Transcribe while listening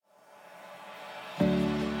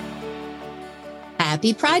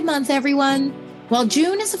Happy Pride Month, everyone. While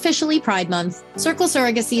June is officially Pride Month, Circle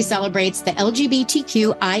Surrogacy celebrates the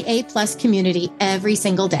LGBTQIA+ community every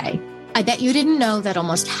single day. I bet you didn't know that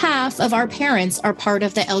almost half of our parents are part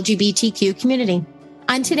of the LGBTQ community.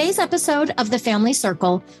 On today's episode of The Family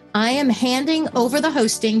Circle, I am handing over the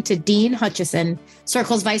hosting to Dean Hutchison,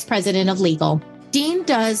 Circle's Vice President of Legal. Dean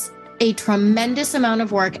does a tremendous amount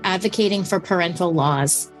of work advocating for parental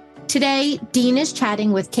laws. Today, Dean is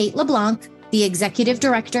chatting with Kate LeBlanc, the Executive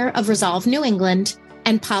Director of Resolve New England,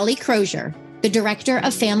 and Polly Crozier, the Director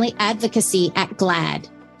of Family Advocacy at GLAAD.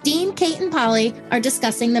 Dean, Kate, and Polly are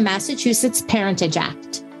discussing the Massachusetts Parentage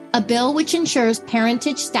Act, a bill which ensures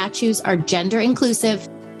parentage statutes are gender inclusive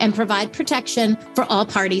and provide protection for all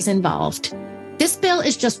parties involved. This bill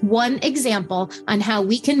is just one example on how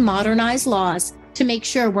we can modernize laws to make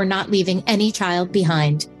sure we're not leaving any child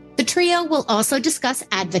behind. The trio will also discuss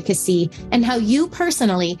advocacy and how you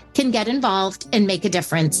personally can get involved and make a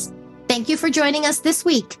difference. Thank you for joining us this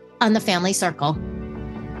week on The Family Circle.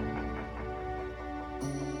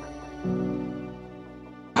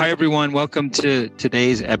 Hi, everyone. Welcome to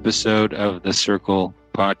today's episode of the Circle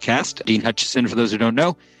podcast. Dean Hutchison, for those who don't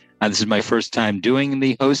know, this is my first time doing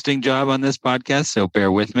the hosting job on this podcast, so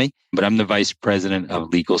bear with me. But I'm the Vice President of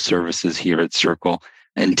Legal Services here at Circle.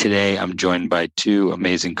 And today I'm joined by two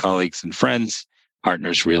amazing colleagues and friends,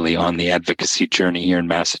 partners really on the advocacy journey here in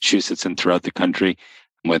Massachusetts and throughout the country.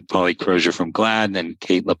 I'm with Polly Crozier from GLAAD and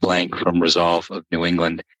Kate LeBlanc from Resolve of New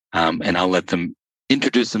England. And I'll let them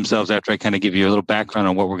introduce themselves after I kind of give you a little background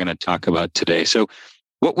on what we're going to talk about today. So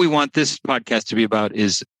what we want this podcast to be about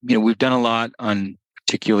is, we've done a lot on,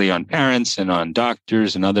 particularly on parents and on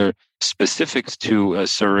doctors and other specifics to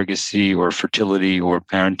surrogacy or fertility or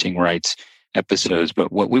parenting rights episodes.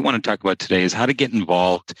 But what we want to talk about today is how to get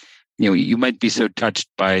involved. You might be so touched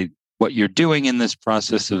by what you're doing in this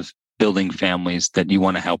process of building families that you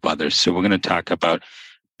want to help others. So we're going to talk about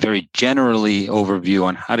very generally overview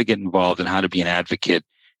on how to get involved and how to be an advocate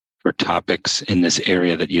for topics in this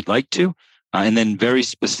area that you'd like to. And then very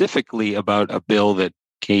specifically about a bill that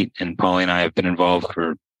Kate and Polly and I have been involved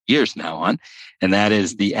for years now on, and that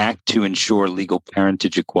is the Act to Ensure Legal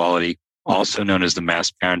Parentage Equality, also known as the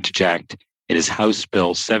Mass Parentage Act. It is House Bill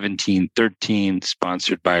 1713,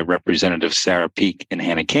 sponsored by Representative Sarah Peake and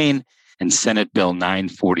Hannah Kane, and Senate Bill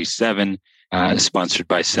 947, sponsored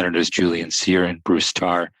by Senators Julian Cyr and Bruce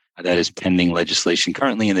Tarr. That is pending legislation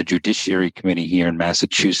currently in the Judiciary Committee here in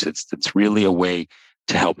Massachusetts. That's really a way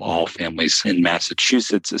to help all families in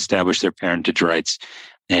Massachusetts establish their parentage rights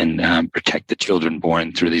and protect the children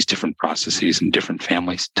born through these different processes and different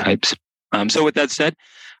families types. So with that said,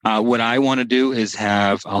 what I want to do is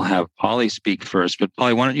I'll have Polly speak first. But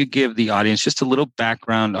Polly, why don't you give the audience just a little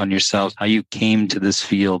background on yourself, how you came to this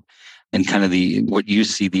field, and kind of what you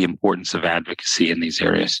see the importance of advocacy in these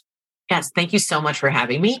areas. Yes, thank you so much for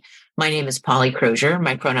having me. My name is Polly Crozier.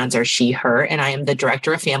 My pronouns are she, her, and I am the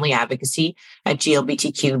Director of Family Advocacy at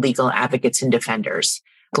GLBTQ Legal Advocates and Defenders.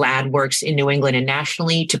 GLAAD works in New England and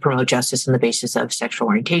nationally to promote justice on the basis of sexual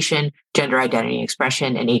orientation, gender identity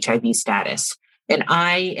expression, and HIV status. And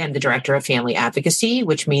I am the Director of Family Advocacy,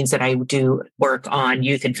 which means that I do work on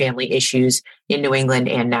youth and family issues in New England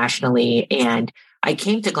and nationally. And I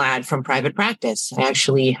came to GLAAD from private practice. I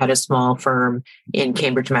actually had a small firm in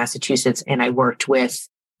Cambridge, Massachusetts, and I worked with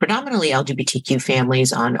predominantly LGBTQ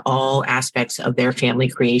families on all aspects of their family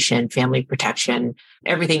creation, family protection,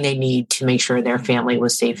 everything they need to make sure their family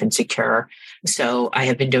was safe and secure. So I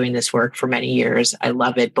have been doing this work for many years. I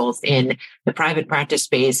love it both in the private practice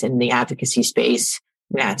space and the advocacy space.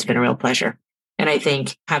 Yeah, it's been a real pleasure. And I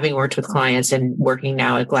think having worked with clients and working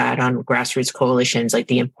now at GLAAD on grassroots coalitions, like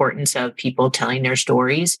the importance of people telling their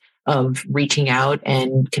stories, of reaching out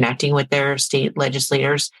and connecting with their state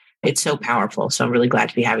legislators, it's so powerful. So I'm really glad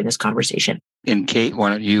to be having this conversation. And Kate, why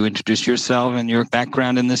don't you introduce yourself and your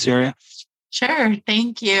background in this area? Sure.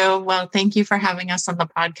 Thank you. Well, thank you for having us on the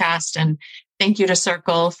podcast. And thank you to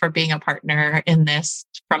Circle for being a partner in this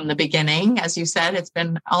from the beginning. As you said, it's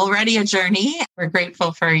been already a journey. We're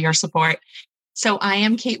grateful for your support. So I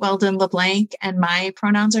am Kate Weldon LeBlanc, and my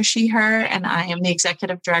pronouns are she, her, and I am the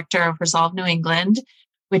Executive Director of Resolve New England,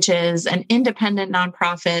 which is an independent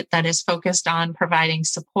nonprofit that is focused on providing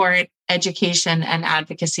support, education, and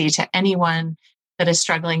advocacy to anyone that is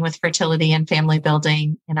struggling with fertility and family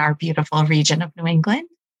building in our beautiful region of New England.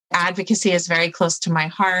 Advocacy is very close to my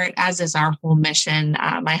heart, as is our whole mission.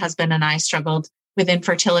 My husband and I struggled with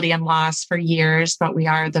infertility and loss for years, but we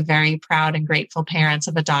are the very proud and grateful parents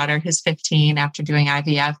of a daughter who's 15 after doing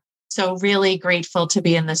IVF. So really grateful to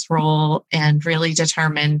be in this role and really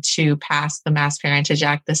determined to pass the Mass Parentage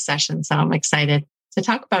Act this session. So I'm excited to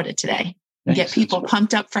talk about it today. get people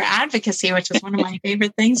pumped up for advocacy, which is one of my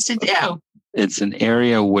favorite things to do. It's an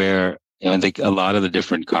area where I think a lot of the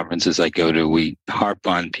different conferences I go to, we harp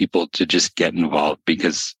on people to just get involved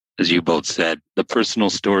because, as you both said, the personal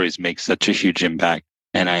stories make such a huge impact.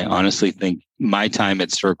 And I honestly think my time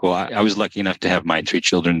at Circle, I was lucky enough to have my 3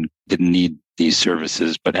 children, didn't need these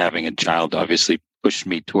services, but having a child obviously pushed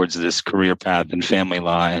me towards this career path in family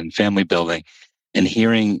law and family building, and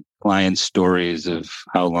hearing clients' stories of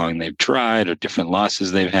how long they've tried or different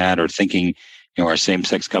losses they've had, or thinking, our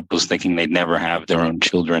same-sex couples thinking they'd never have their own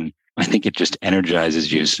children. I think it just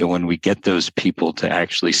energizes you. So when we get those people to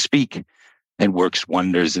actually speak, it works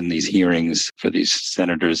wonders in these hearings for these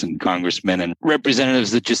senators and congressmen and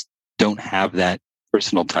representatives that just don't have that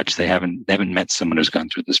personal touch. They haven't met someone who's gone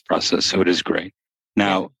through this process. So it is great.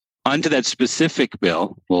 Now, onto that specific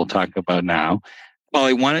bill we'll talk about now.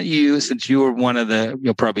 Polly, why don't you, since you were one of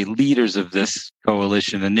the probably leaders of this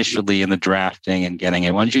coalition initially in the drafting and getting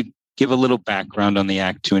it, why don't you give a little background on the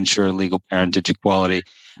act to ensure legal parentage equality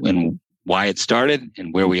and why it started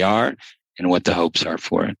and where we are and what the hopes are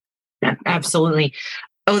for it? Absolutely.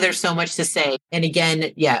 Oh, there's so much to say. And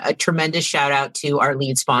again, a tremendous shout out to our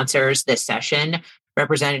lead sponsors this session,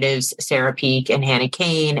 Representatives Sarah Peake and Hannah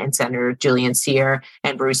Kane and Senator Julian Cyr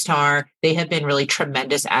and Bruce Tarr. They have been really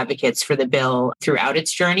tremendous advocates for the bill throughout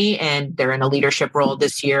its journey, and they're in a leadership role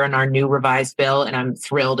this year in our new revised bill, and I'm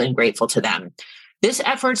thrilled and grateful to them. This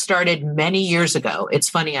effort started many years ago. It's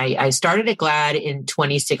funny, I started at GLAAD in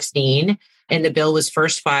 2016, and the bill was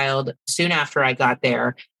first filed soon after I got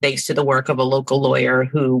there, thanks to the work of a local lawyer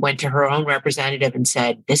who went to her own representative and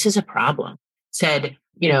said, this is a problem. Said,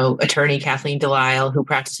 attorney Kathleen Delisle, who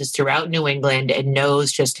practices throughout New England and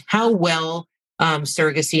knows just how well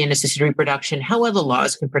surrogacy and assisted reproduction, how well the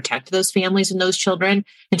laws can protect those families and those children.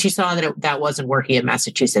 And she saw that that wasn't working in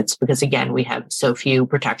Massachusetts because, again, we have so few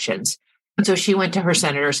protections. And so she went to her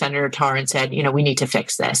Senator Tarr, and said, we need to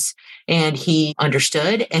fix this. And he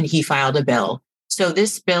understood and he filed a bill. So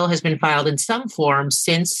this bill has been filed in some form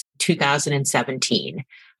since 2017.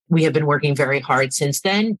 We have been working very hard since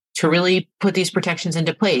then to really put these protections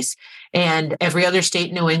into place. And every other state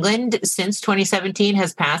in New England since 2017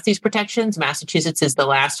 has passed these protections. Massachusetts is the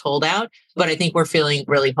last holdout, but I think we're feeling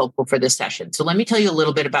really hopeful for this session. So let me tell you a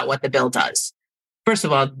little bit about what the bill does. First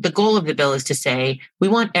of all, the goal of the bill is to say we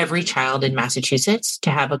want every child in Massachusetts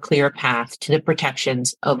to have a clear path to the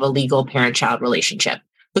protections of a legal parent-child relationship,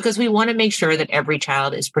 because we want to make sure that every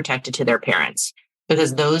child is protected to their parents,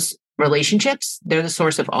 because those relationships, they're the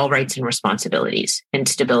source of all rights and responsibilities and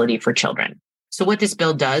stability for children. So what this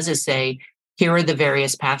bill does is say, here are the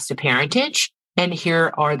various paths to parentage, and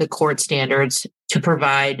here are the court standards to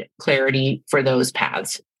provide clarity for those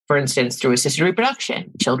paths. For instance, through assisted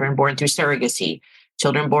reproduction, children born through surrogacy,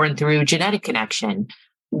 children born through genetic connection.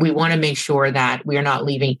 We want to make sure that we are not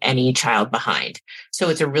leaving any child behind. So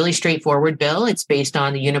it's a really straightforward bill. It's based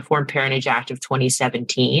on the Uniform Parentage Act of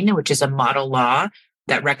 2017, which is a model law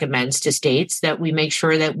that recommends to states that we make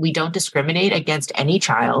sure that we don't discriminate against any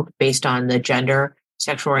child based on the gender,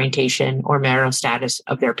 sexual orientation, or marital status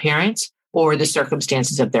of their parents or the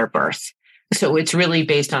circumstances of their birth. So it's really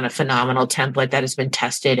based on a phenomenal template that has been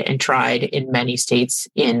tested and tried in many states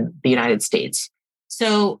in the United States.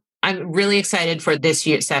 So I'm really excited for this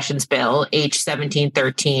year's session's bill,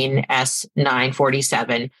 H1713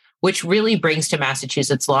 S947, which really brings to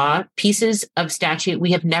Massachusetts law pieces of statute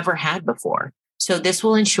we have never had before. So this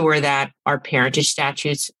will ensure that our parentage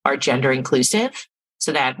statutes are gender inclusive,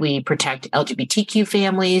 so that we protect LGBTQ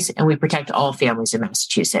families and we protect all families in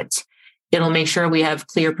Massachusetts. It'll make sure we have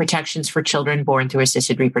clear protections for children born through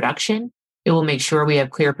assisted reproduction. It will make sure we have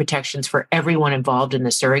clear protections for everyone involved in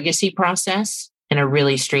the surrogacy process and a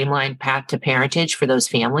really streamlined path to parentage for those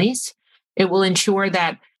families. It will ensure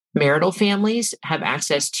that marital families have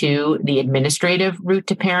access to the administrative route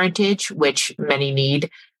to parentage, which many need,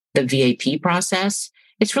 the VAP process.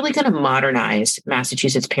 It's really going to modernize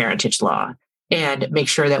Massachusetts parentage law and make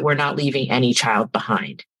sure that we're not leaving any child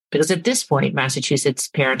behind. Because at this point, Massachusetts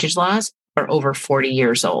parentage laws are over 40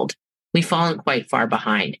 years old. We've fallen quite far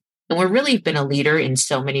behind. And we've really been a leader in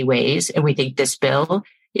so many ways. And we think this bill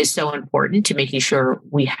is so important to making sure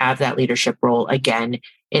we have that leadership role again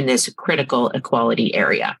in this critical equality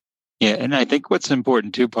area. Yeah. And I think what's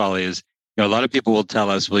important too, Polly, is a lot of people will tell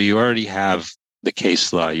us, well, you already have the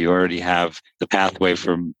case law. You already have the pathway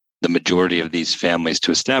for the majority of these families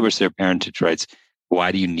to establish their parentage rights.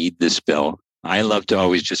 Why do you need this bill? I love to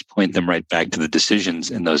always just point them right back to the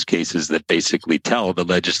decisions in those cases that basically tell the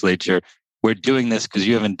legislature, we're doing this because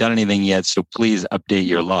you haven't done anything yet, so please update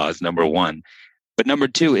your laws, number one. But number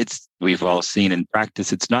two, we've all seen in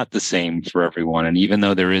practice, it's not the same for everyone. And even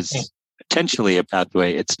though there is a potentially a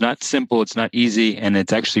pathway. It's not simple, it's not easy, and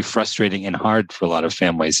it's actually frustrating and hard for a lot of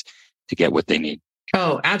families to get what they need.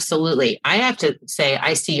 Oh, absolutely. I have to say,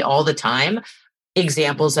 I see all the time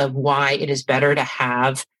examples of why it is better to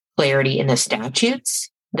have clarity in the statutes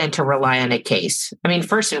than to rely on a case. I mean,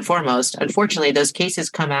 first and foremost, unfortunately, those cases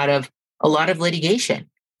come out of a lot of litigation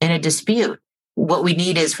and a dispute. What we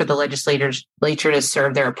need is for the legislature to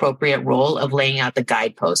serve their appropriate role of laying out the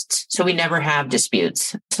guideposts. So we never have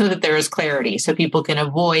disputes, so that there is clarity, so people can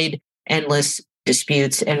avoid endless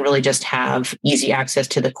disputes and really just have easy access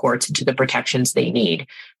to the courts and to the protections they need.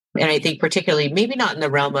 And I think particularly, maybe not in the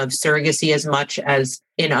realm of surrogacy as much as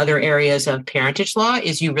in other areas of parentage law,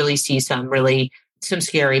 is you really see some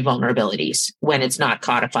scary vulnerabilities when it's not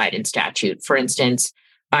codified in statute. For instance,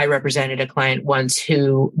 I represented a client once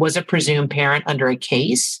who was a presumed parent under a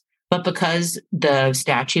case, but because the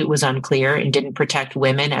statute was unclear and didn't protect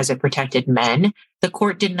women as it protected men, the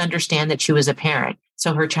court didn't understand that she was a parent.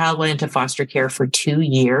 So her child went into foster care for 2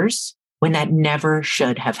 years when that never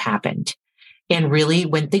should have happened. And really,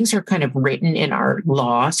 when things are kind of written in our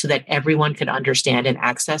law so that everyone can understand and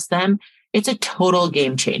access them, it's a total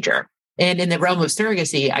game changer. And in the realm of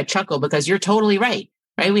surrogacy, I chuckle because you're totally right?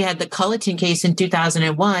 We had the Culleton case in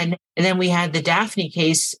 2001, and then we had the Daphne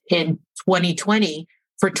case in 2020.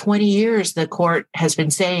 For 20 years, the court has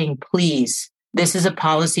been saying, please, this is a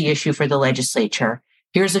policy issue for the legislature.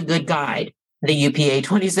 Here's a good guide, the UPA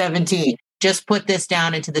 2017. Just put this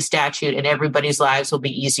down into the statute and everybody's lives will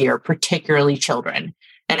be easier, particularly children.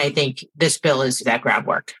 And I think this bill is that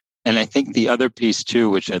groundwork. And I think the other piece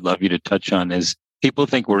too, which I'd love you to touch on, is people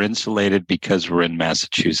think we're insulated because we're in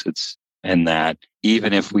Massachusetts, and that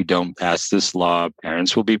even if we don't pass this law,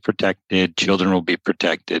 parents will be protected, children will be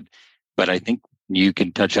protected. But I think you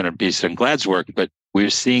can touch on it based on Glad's work, but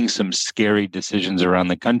we're seeing some scary decisions around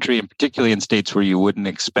the country, and particularly in states where you wouldn't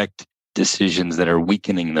expect decisions that are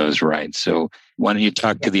weakening those rights. So why don't you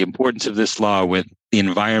talk to the importance of this law with the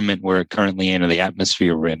environment we're currently in, or the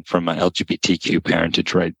atmosphere we're in, from an LGBTQ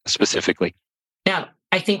parentage right specifically? Yeah,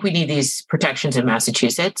 I think we need these protections in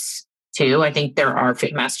Massachusetts too. I think there are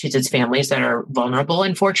Massachusetts families that are vulnerable,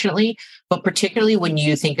 unfortunately, but particularly when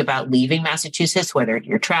you think about leaving Massachusetts, whether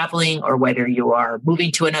you're traveling or whether you are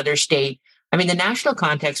moving to another state. I mean, the national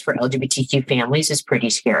context for LGBTQ families is pretty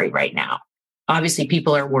scary right now. Obviously,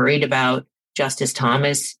 people are worried about Justice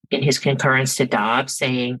Thomas in his concurrence to Dobbs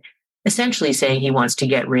essentially saying he wants to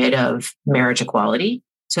get rid of marriage equality.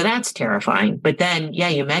 So that's terrifying. But then,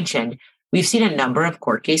 you mentioned, we've seen a number of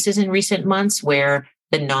court cases in recent months where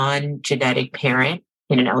the non-genetic parent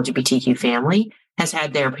in an LGBTQ family has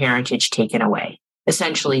had their parentage taken away.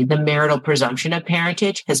 Essentially, the marital presumption of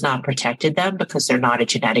parentage has not protected them because they're not a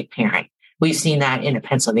genetic parent. We've seen that in a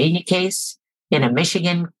Pennsylvania case, in a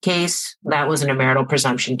Michigan case. That wasn't a marital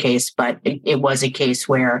presumption case, but it was a case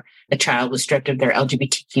where a child was stripped of their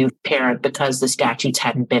LGBTQ parent because the statutes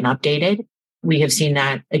hadn't been updated. We have seen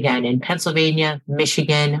that again in Pennsylvania,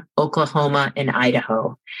 Michigan, Oklahoma, and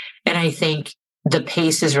Idaho. And I think the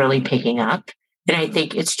pace is really picking up. And I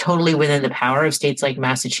think it's totally within the power of states like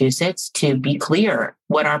Massachusetts to be clear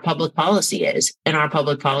what our public policy is. And our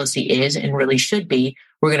public policy is, and really should be,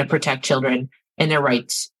 we're going to protect children and their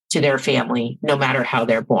rights to their family, no matter how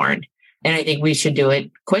they're born. And I think we should do it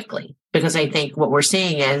quickly, because I think what we're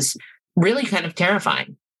seeing is really kind of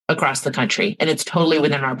terrifying across the country. And it's totally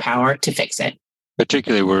within our power to fix it.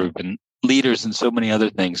 Particularly where we've been leaders in so many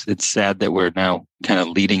other things. It's sad that we're now kind of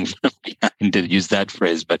leading from behind, to use that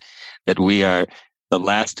phrase, but that we are the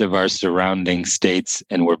last of our surrounding states,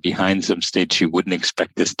 and we're behind some states you wouldn't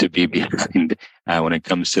expect us to be behind when it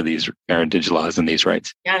comes to these parentage laws and these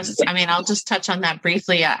rights. Yes. I mean, I'll just touch on that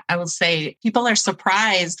briefly. I will say people are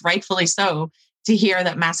surprised, rightfully so, to hear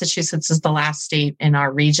that Massachusetts is the last state in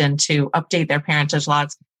our region to update their parentage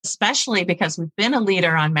laws, especially because we've been a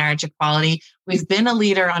leader on marriage equality. We've been a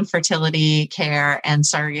leader on fertility care and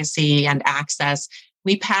surrogacy and access.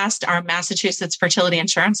 We passed our Massachusetts fertility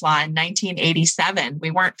insurance law in 1987. We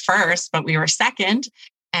weren't first, but we were second.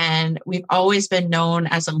 And we've always been known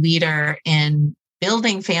as a leader in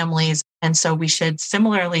building families. And so we should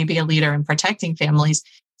similarly be a leader in protecting families.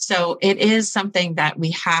 So it is something that we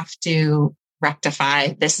have to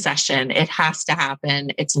rectify this session. It has to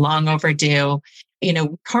happen. It's long overdue.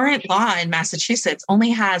 Current law in Massachusetts only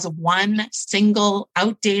has one single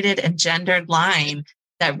outdated and gendered line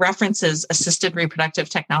that references assisted reproductive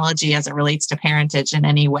technology as it relates to parentage in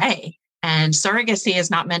any way. And surrogacy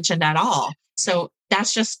is not mentioned at all. So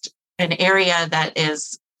that's just an area that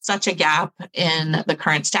is such a gap in the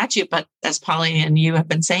current statute. But as Polly and you have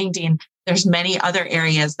been saying, Dean, there's many other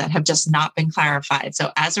areas that have just not been clarified.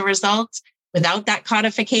 So as a result, Without that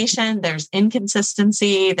codification, there's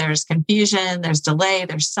inconsistency, there's confusion, there's delay,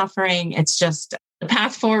 there's suffering. It's just the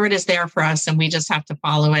path forward is there for us and we just have to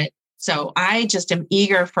follow it. So I just am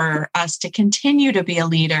eager for us to continue to be a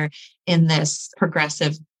leader in this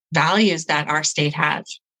progressive values that our state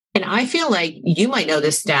has. And I feel like you might know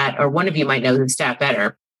this stat, or one of you might know this stat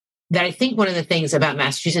better, that I think one of the things about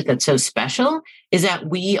Massachusetts that's so special is that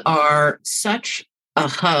we are such a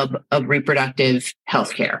hub of reproductive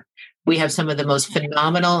healthcare. We have some of the most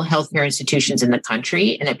phenomenal healthcare institutions in the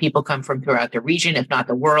country, and that people come from throughout the region, if not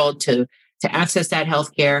the world, to access that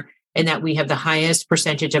healthcare, and that we have the highest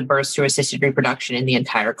percentage of births through assisted reproduction in the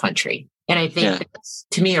entire country. And I think that's,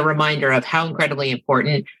 to me, a reminder of how incredibly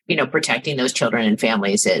important, protecting those children and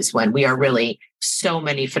families is, when we are really so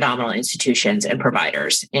many phenomenal institutions and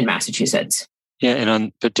providers in Massachusetts. Yeah,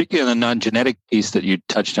 and particularly on the non-genetic piece that you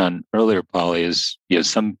touched on earlier, Polly, is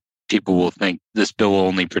some people will think this bill will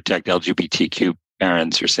only protect LGBTQ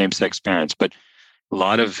parents or same-sex parents, but a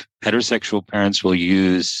lot of heterosexual parents will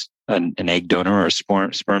use an egg donor or a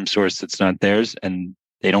sperm source that's not theirs, and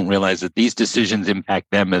they don't realize that these decisions impact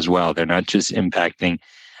them as well. They're not just impacting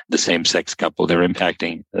the same-sex couple; they're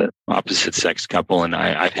impacting the opposite-sex couple. And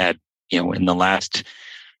I've had, in the last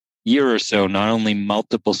year or so, not only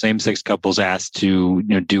multiple same-sex couples asked to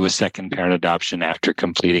do a second parent adoption after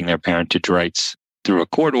completing their parentage rights through a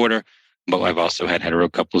court order, but I've also had hetero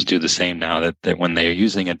couples do the same now, that when they're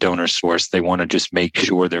using a donor source, they want to just make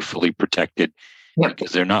sure they're fully protected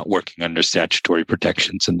because they're not working under statutory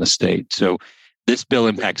protections in the state. So this bill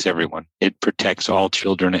impacts everyone. It protects all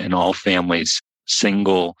children and all families,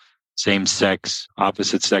 single, same-sex,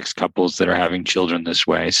 opposite-sex couples that are having children this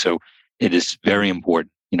way. So it is very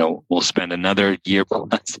important. We'll spend another year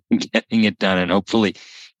plus getting it done, and hopefully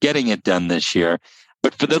getting it done this year.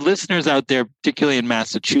 But for the listeners out there, particularly in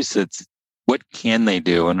Massachusetts, what can they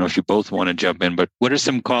do? I don't know if you both want to jump in, but what are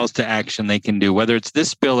some calls to action they can do? Whether it's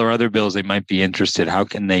this bill or other bills they might be interested, how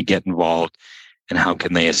can they get involved and how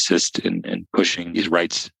can they assist in pushing these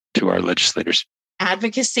rights to our legislators?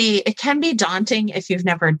 Advocacy, it can be daunting if you've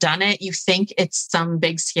never done it. You think it's some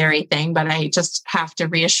big scary thing, but I just have to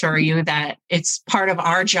reassure you that it's part of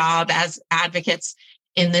our job as advocates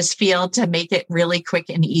in this field to make it really quick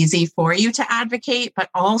and easy for you to advocate. But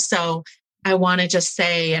also, I want to just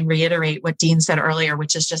say and reiterate what Dean said earlier,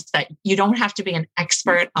 which is just that you don't have to be an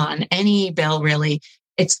expert on any bill, really.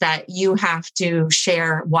 It's that you have to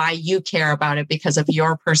share why you care about it because of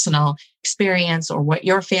your personal experience or what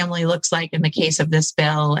your family looks like in the case of this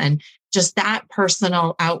bill. And just that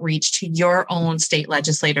personal outreach to your own state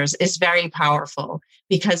legislators is very powerful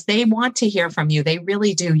because they want to hear from you. They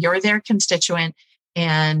really do. You're their constituent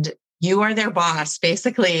and you are their boss,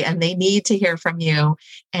 basically, and they need to hear from you.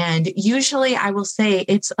 And usually, I will say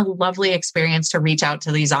it's a lovely experience to reach out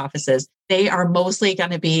to these offices. They are mostly going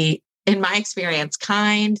to be, in my experience,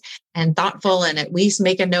 kind and thoughtful and at least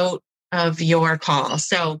make a note of your call.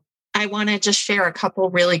 So I want to just share a couple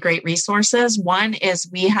really great resources. One is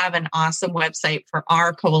we have an awesome website for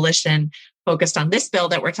our coalition focused on this bill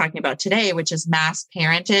that we're talking about today, which is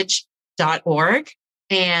massparentage.org.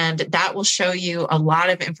 And that will show you a lot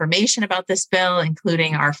of information about this bill,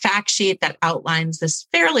 including our fact sheet that outlines this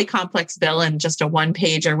fairly complex bill in just a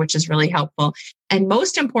one-pager, which is really helpful. And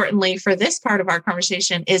most importantly, for this part of our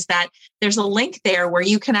conversation is that there's a link there where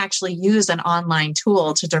you can actually use an online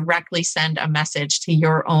tool to directly send a message to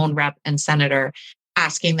your own rep and senator,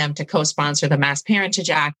 asking them to co-sponsor the Mass Parentage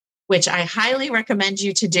Act, which I highly recommend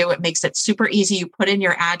you to do. It makes it super easy. You put in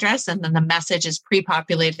your address and then the message is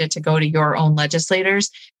pre-populated to go to your own legislators.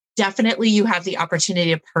 Definitely, you have the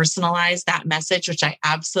opportunity to personalize that message, which I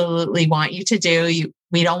absolutely want you to do.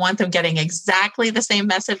 We don't want them getting exactly the same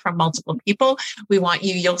message from multiple people. We want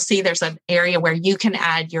you'll see there's an area where you can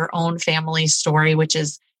add your own family story, which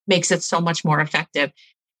makes it so much more effective.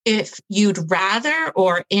 If you'd rather,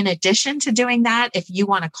 or in addition to doing that, if you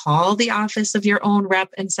want to call the office of your own rep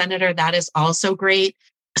and senator, that is also great.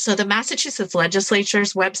 So the Massachusetts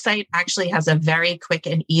legislature's website actually has a very quick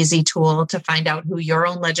and easy tool to find out who your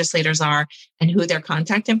own legislators are and who their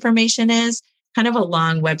contact information is. Kind of a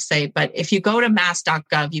long website, but if you go to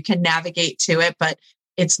mass.gov, you can navigate to it, but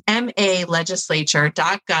it's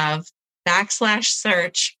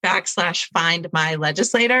malegislature.gov/search/find my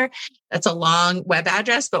legislator. That's a long web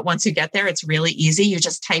address, but once you get there, it's really easy. You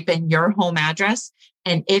just type in your home address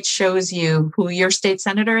and it shows you who your state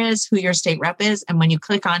senator is, who your state rep is. And when you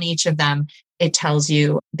click on each of them, it tells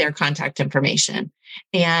you their contact information.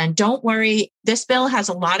 And don't worry, this bill has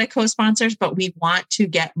a lot of co-sponsors, but we want to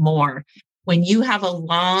get more. When you have a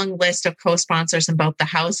long list of co-sponsors in both the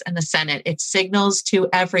House and the Senate, it signals to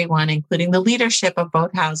everyone, including the leadership of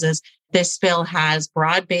both houses, this bill has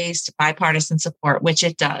broad-based bipartisan support, which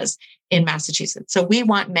it does in Massachusetts. So we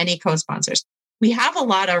want many co-sponsors. We have a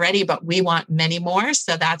lot already, but we want many more.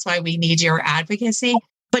 So that's why we need your advocacy.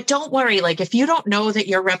 But don't worry, like if you don't know that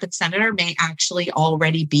your rep and senator may actually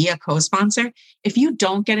already be a co-sponsor, if you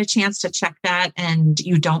don't get a chance to check that and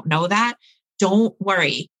you don't know that, don't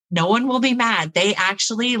worry. No one will be mad. They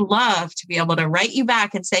actually love to be able to write you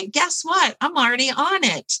back and say, guess what? I'm already on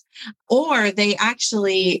it. Or they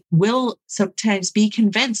actually will sometimes be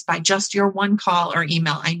convinced by just your one call or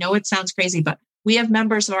email. I know it sounds crazy, but we have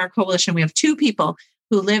members of our coalition. We have 2 people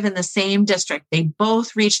who live in the same district. They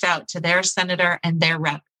both reached out to their senator and their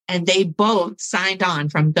rep, and they both signed on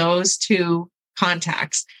from those 2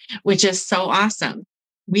 contacts, which is so awesome.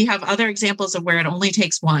 We have other examples of where it only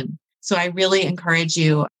takes one. So I really encourage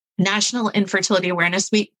you. National Infertility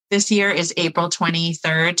Awareness Week this year is April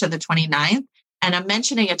 23rd to the 29th. And I'm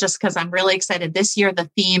mentioning it just because I'm really excited. This year,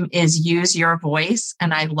 the theme is Use Your Voice.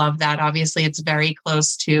 And I love that. Obviously, it's very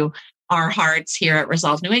close to our hearts here at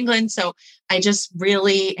Resolve New England. So I just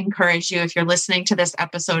really encourage you, if you're listening to this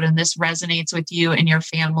episode and this resonates with you and your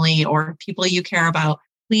family or people you care about,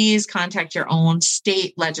 please contact your own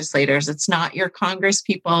state legislators. It's not your Congress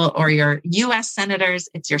people or your US senators.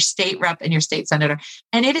 It's your state rep and your state senator.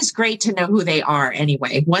 And it is great to know who they are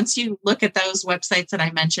anyway. Once you look at those websites that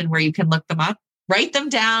I mentioned where you can look them up, write them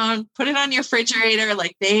down, put it on your refrigerator.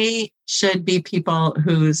 Like they should be people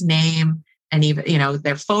whose name and even,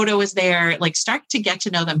 their photo is there. Like start to get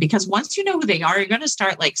to know them, because once you know who they are, you're going to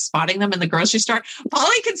start like spotting them in the grocery store.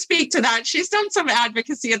 Polly can speak to that. She's done some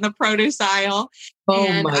advocacy in the produce aisle.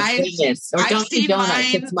 Oh my goodness. Or Dunkin'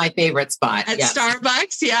 Donuts. It's my favorite spot. At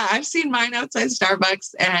Starbucks. Yeah. I've seen mine outside Starbucks,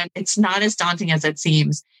 and it's not as daunting as it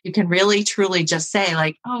seems. You can really, truly just say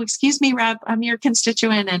like, oh, excuse me, Rep, I'm your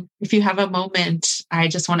constituent. And if you have a moment, I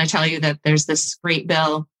just want to tell you that there's this great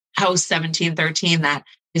bill, House 1713, that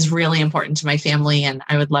is really important to my family. And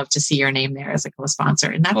I would love to see your name there as a co-sponsor.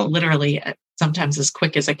 And that's literally sometimes as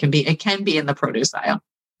quick as it can be. It can be in the produce aisle.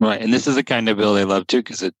 Right. And this is the kind of bill they love too,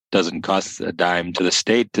 because it doesn't cost a dime to the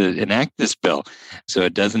state to enact this bill. So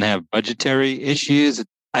it doesn't have budgetary issues.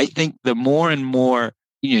 I think the more and more,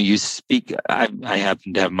 you speak, I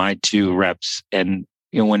happen to have my 2 reps, and,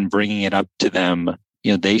 when bringing it up to them,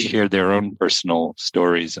 they share their own personal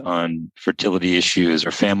stories on fertility issues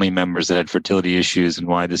or family members that had fertility issues and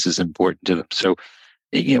why this is important to them. So,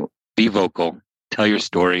 be vocal, tell your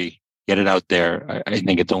story, get it out there. I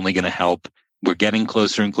think it's only going to help. We're getting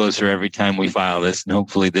closer and closer every time we file this, and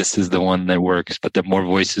hopefully this is the one that works. But the more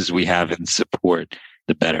voices we have in support,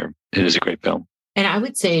 the better. It is a great bill. And I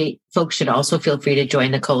would say folks should also feel free to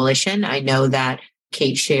join the coalition. I know that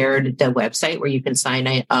Kate shared the website where you can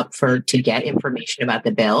sign up to get information about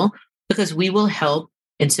the bill, because we will help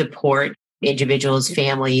and support individuals,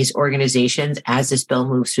 families, organizations as this bill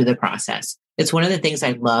moves through the process. It's one of the things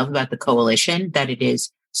I love about the coalition, that it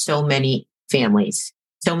is so many families,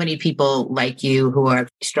 so many people like you who have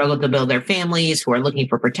struggled to build their families, who are looking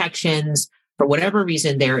for protections. For whatever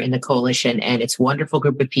reason, they're in the coalition, and it's a wonderful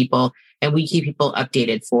group of people. And we keep people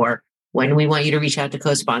updated for when we want you to reach out to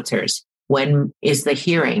co-sponsors. When is the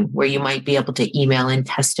hearing where you might be able to email in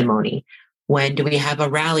testimony? When do we have a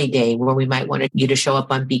rally day where we might want you to show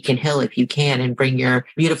up on Beacon Hill if you can and bring your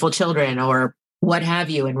beautiful children or what have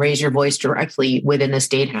you, and raise your voice directly within the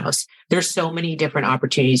State House? There's so many different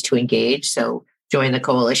opportunities to engage. So join the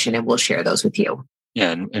coalition and we'll share those with you.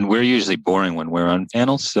 Yeah. And we're usually boring when we're on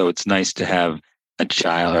panels. So it's nice to have a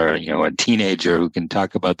child or, a teenager who can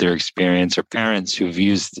talk about their experience, or parents who've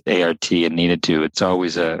used ART and needed to. It's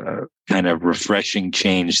always a kind of refreshing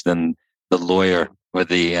change than the lawyer or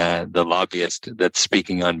the lobbyist that's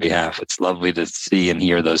speaking on behalf. It's lovely to see and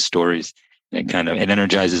hear those stories. And it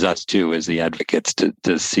energizes us too as the advocates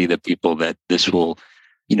to see the people that this will,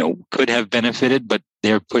 could have benefited, but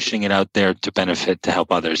they're pushing it out there to benefit, to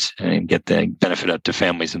help others and get the benefit out to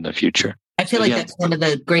families in the future. I feel like that's one of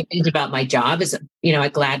the great things about my job is, I'm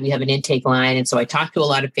glad we have an intake line. And so I talk to a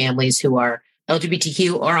lot of families who are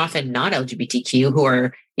LGBTQ or often not LGBTQ who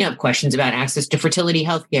are, have questions about access to fertility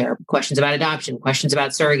healthcare, questions about adoption, questions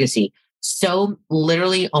about surrogacy. So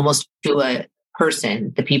literally almost to a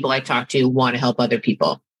person, the people I talk to want to help other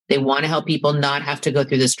people. They want to help people not have to go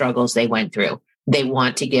through the struggles they went through. They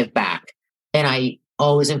want to give back. And I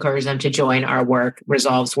always encourage them to join our work,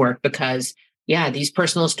 Resolve's work, because these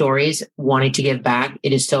personal stories, wanting to give back,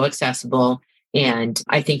 it is so accessible. And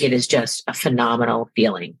I think it is just a phenomenal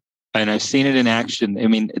feeling. And I've seen it in action. I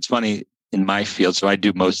mean, it's funny in my field. So I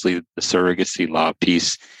do mostly the surrogacy law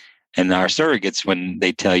piece. And our surrogates, when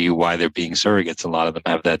they tell you why they're being surrogates, a lot of them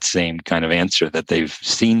have that same kind of answer, that they've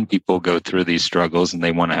seen people go through these struggles and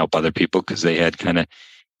they want to help other people because they had kind of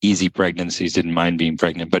easy pregnancies, didn't mind being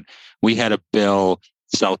pregnant. But we had a bill,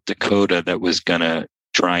 South Dakota, that was going to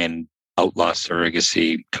try and outlaw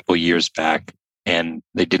surrogacy a couple of years back. And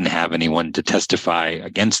they didn't have anyone to testify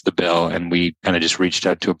against the bill. And we kind of just reached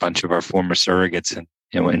out to a bunch of our former surrogates. And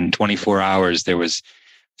in 24 hours, there was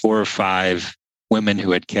 4 or 5 women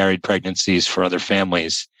who had carried pregnancies for other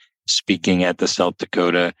families speaking at the South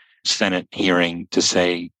Dakota Senate hearing to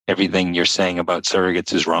say, everything you're saying about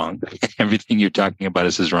surrogates is wrong. Everything you're talking about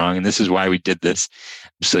is wrong. And this is why we did this.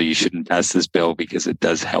 So you shouldn't pass this bill because it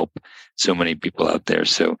does help so many people out there.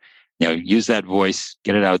 So, use that voice,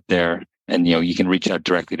 get it out there. And, you can reach out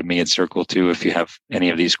directly to me at Circle too if you have any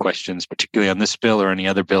of these questions, particularly on this bill or any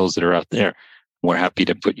other bills that are out there. We're happy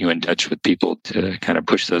to put you in touch with people to kind of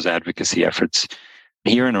push those advocacy efforts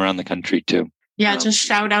here and around the country too. Yeah, just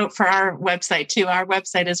shout out for our website too. Our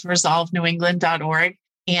website is resolvenewengland.org.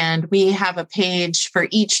 And we have a page for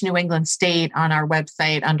each New England state on our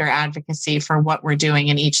website under advocacy for what we're doing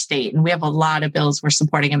in each state. And we have a lot of bills we're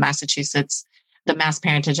supporting in Massachusetts, the Mass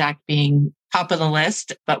Parentage Act being top of the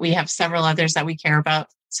list, but we have several others that we care about.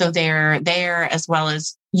 So they're there, as well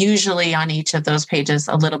as usually on each of those pages,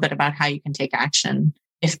 a little bit about how you can take action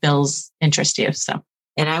if bills interest you. So,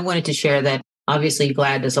 and I wanted to share that obviously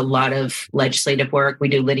GLAAD does a lot of legislative work. We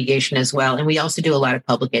do litigation as well. And we also do a lot of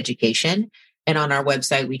public education. And on our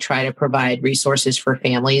website, we try to provide resources for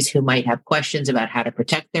families who might have questions about how to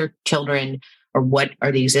protect their children or what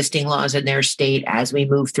are the existing laws in their state as we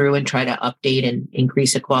move through and try to update and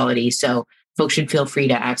increase equality. So folks should feel free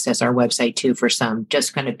to access our website too for some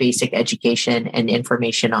just kind of basic education and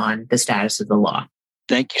information on the status of the law.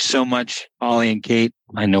 Thank you so much, Polly and Kate.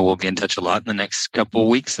 I know we'll be in touch a lot in the next couple of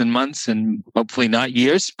weeks and months, and hopefully not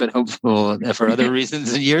years, but hopefully for other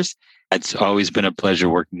reasons and years. It's always been a pleasure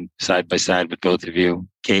working side by side with both of you.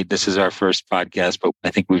 Kate, this is our first podcast, but I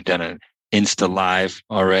think we've done an Insta Live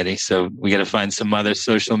already. So we got to find some other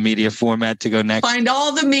social media format to go next. Find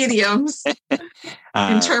all the mediums.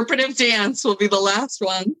 Interpretive dance will be the last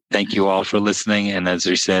one. Thank you all for listening. And as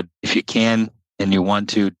we said, if you can and you want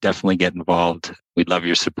to, definitely get involved. We'd love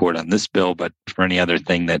your support on this bill, but for any other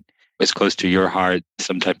thing that is close to your heart,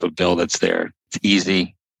 some type of bill that's there, it's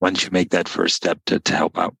easy once you make that first step to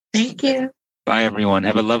help out. Thank you. Bye, everyone.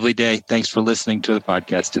 Have a lovely day. Thanks for listening to the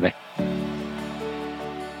podcast today.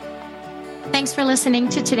 Thanks for listening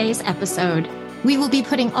to today's episode. We will be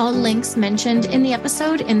putting all links mentioned in the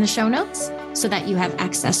episode in the show notes so that you have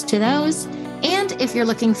access to those. And if you're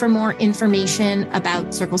looking for more information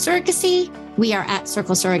about Circle Surrogacy, we are at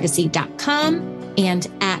circlesurrogacy.com and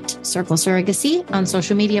at Circle Surrogacy on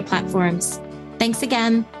social media platforms. Thanks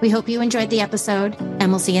again. We hope you enjoyed the episode, and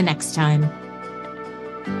we'll see you next time.